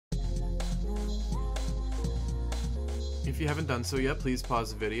If you haven't done so yet, please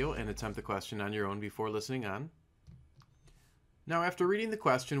pause the video and attempt the question on your own before listening on. Now, after reading the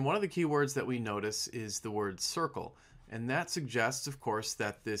question, one of the key words that we notice is the word circle, and that suggests, of course,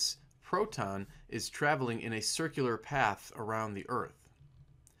 that this proton is traveling in a circular path around the Earth.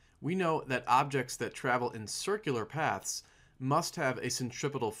 We know that objects that travel in circular paths must have a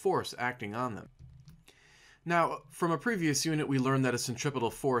centripetal force acting on them. Now, from a previous unit, we learned that a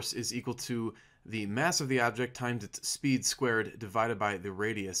centripetal force is equal to the mass of the object times its speed squared divided by the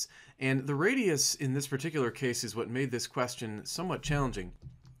radius. And the radius in this particular case is what made this question somewhat challenging.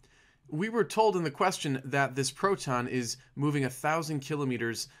 We were told in the question that this proton is moving 1,000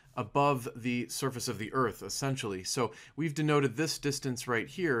 kilometers above the surface of the Earth, essentially. So we've denoted this distance right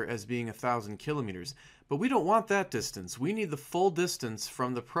here as being 1,000 kilometers. But we don't want that distance. We need the full distance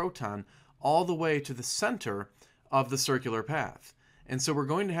from the proton all the way to the center of the circular path. And so we're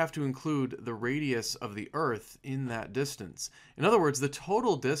going to have to include the radius of the Earth in that distance. In other words, the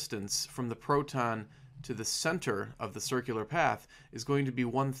total distance from the proton to the center of the circular path is going to be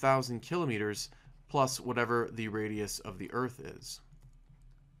 1,000 kilometers plus whatever the radius of the Earth is.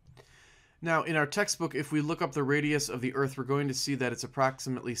 Now, in our textbook, if we look up the radius of the Earth, we're going to see that it's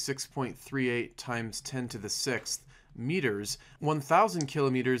approximately 6.38 times 10 to the 6th meters. 1,000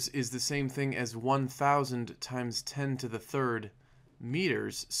 kilometers is the same thing as 1,000 times 10 to the 3rd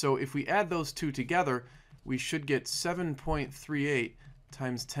meters. So if we add those two together, we should get 7.38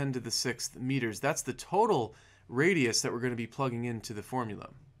 times 10 to the 6th meters. That's the total radius that we're going to be plugging into the formula.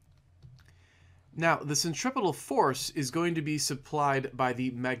 Now, the centripetal force is going to be supplied by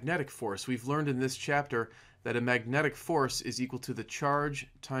the magnetic force. We've learned in this chapter that a magnetic force is equal to the charge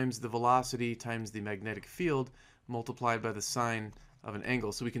times the velocity times the magnetic field multiplied by the sine of an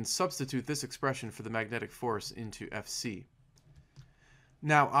angle. So we can substitute this expression for the magnetic force into Fc.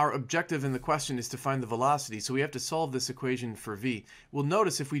 Now, our objective in the question is to find the velocity, so we have to solve this equation for v. We'll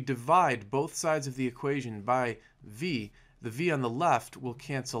notice if we divide both sides of the equation by v, the v on the left will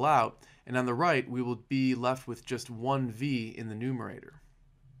cancel out, and on the right we will be left with just one v in the numerator.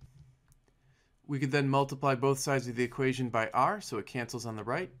 We could then multiply both sides of the equation by r, so it cancels on the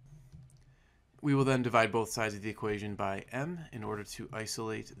right. We will then divide both sides of the equation by m in order to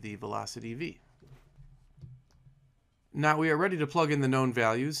isolate the velocity v. Now we are ready to plug in the known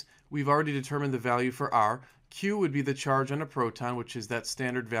values. We've already determined the value for r. Q would be the charge on a proton, which is that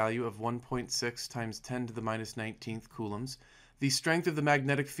standard value of 1.6 times 10 to the minus 19th coulombs. The strength of the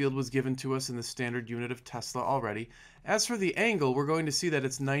magnetic field was given to us in the standard unit of Tesla already. As for the angle, we're going to see that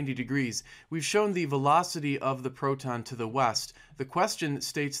it's 90 degrees. We've shown the velocity of the proton to the west. The question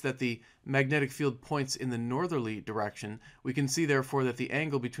states that the magnetic field points in the northerly direction. We can see, therefore, that the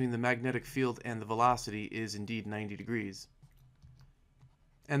angle between the magnetic field and the velocity is indeed 90 degrees.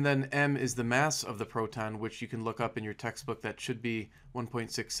 And then m is the mass of the proton, which you can look up in your textbook. That should be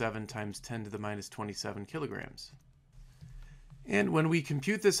 1.67 times 10 to the minus 27 kilograms. And when we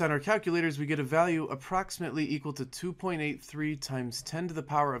compute this on our calculators, we get a value approximately equal to 2.83 times 10 to the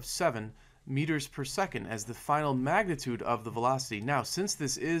power of 7 meters per second as the final magnitude of the velocity. Now, since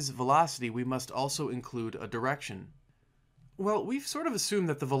this is velocity, we must also include a direction. Well, we've sort of assumed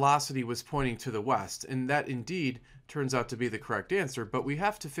that the velocity was pointing to the west, and that indeed turns out to be the correct answer, but we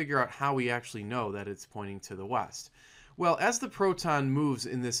have to figure out how we actually know that it's pointing to the west. Well, as the proton moves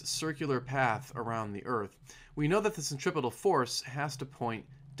in this circular path around the Earth, we know that the centripetal force has to point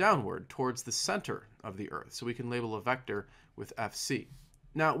downward towards the center of the Earth, so we can label a vector with Fc.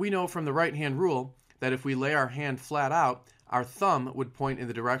 Now, we know from the right-hand rule that if we lay our hand flat out, our thumb would point in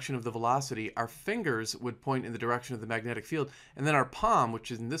the direction of the velocity, our fingers would point in the direction of the magnetic field, and then our palm,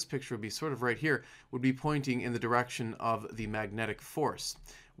 which in this picture would be sort of right here, would be pointing in the direction of the magnetic force.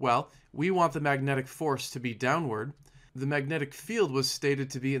 Well, we want the magnetic force to be downward. The magnetic field was stated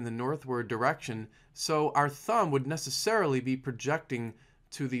to be in the northward direction, so our thumb would necessarily be projecting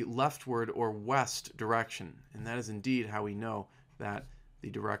to the leftward or west direction. And that is indeed how we know that the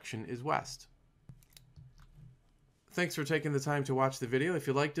direction is west. Thanks for taking the time to watch the video. If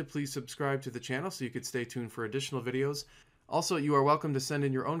you liked it, please subscribe to the channel so you could stay tuned for additional videos. Also, you are welcome to send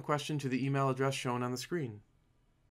in your own question to the email address shown on the screen.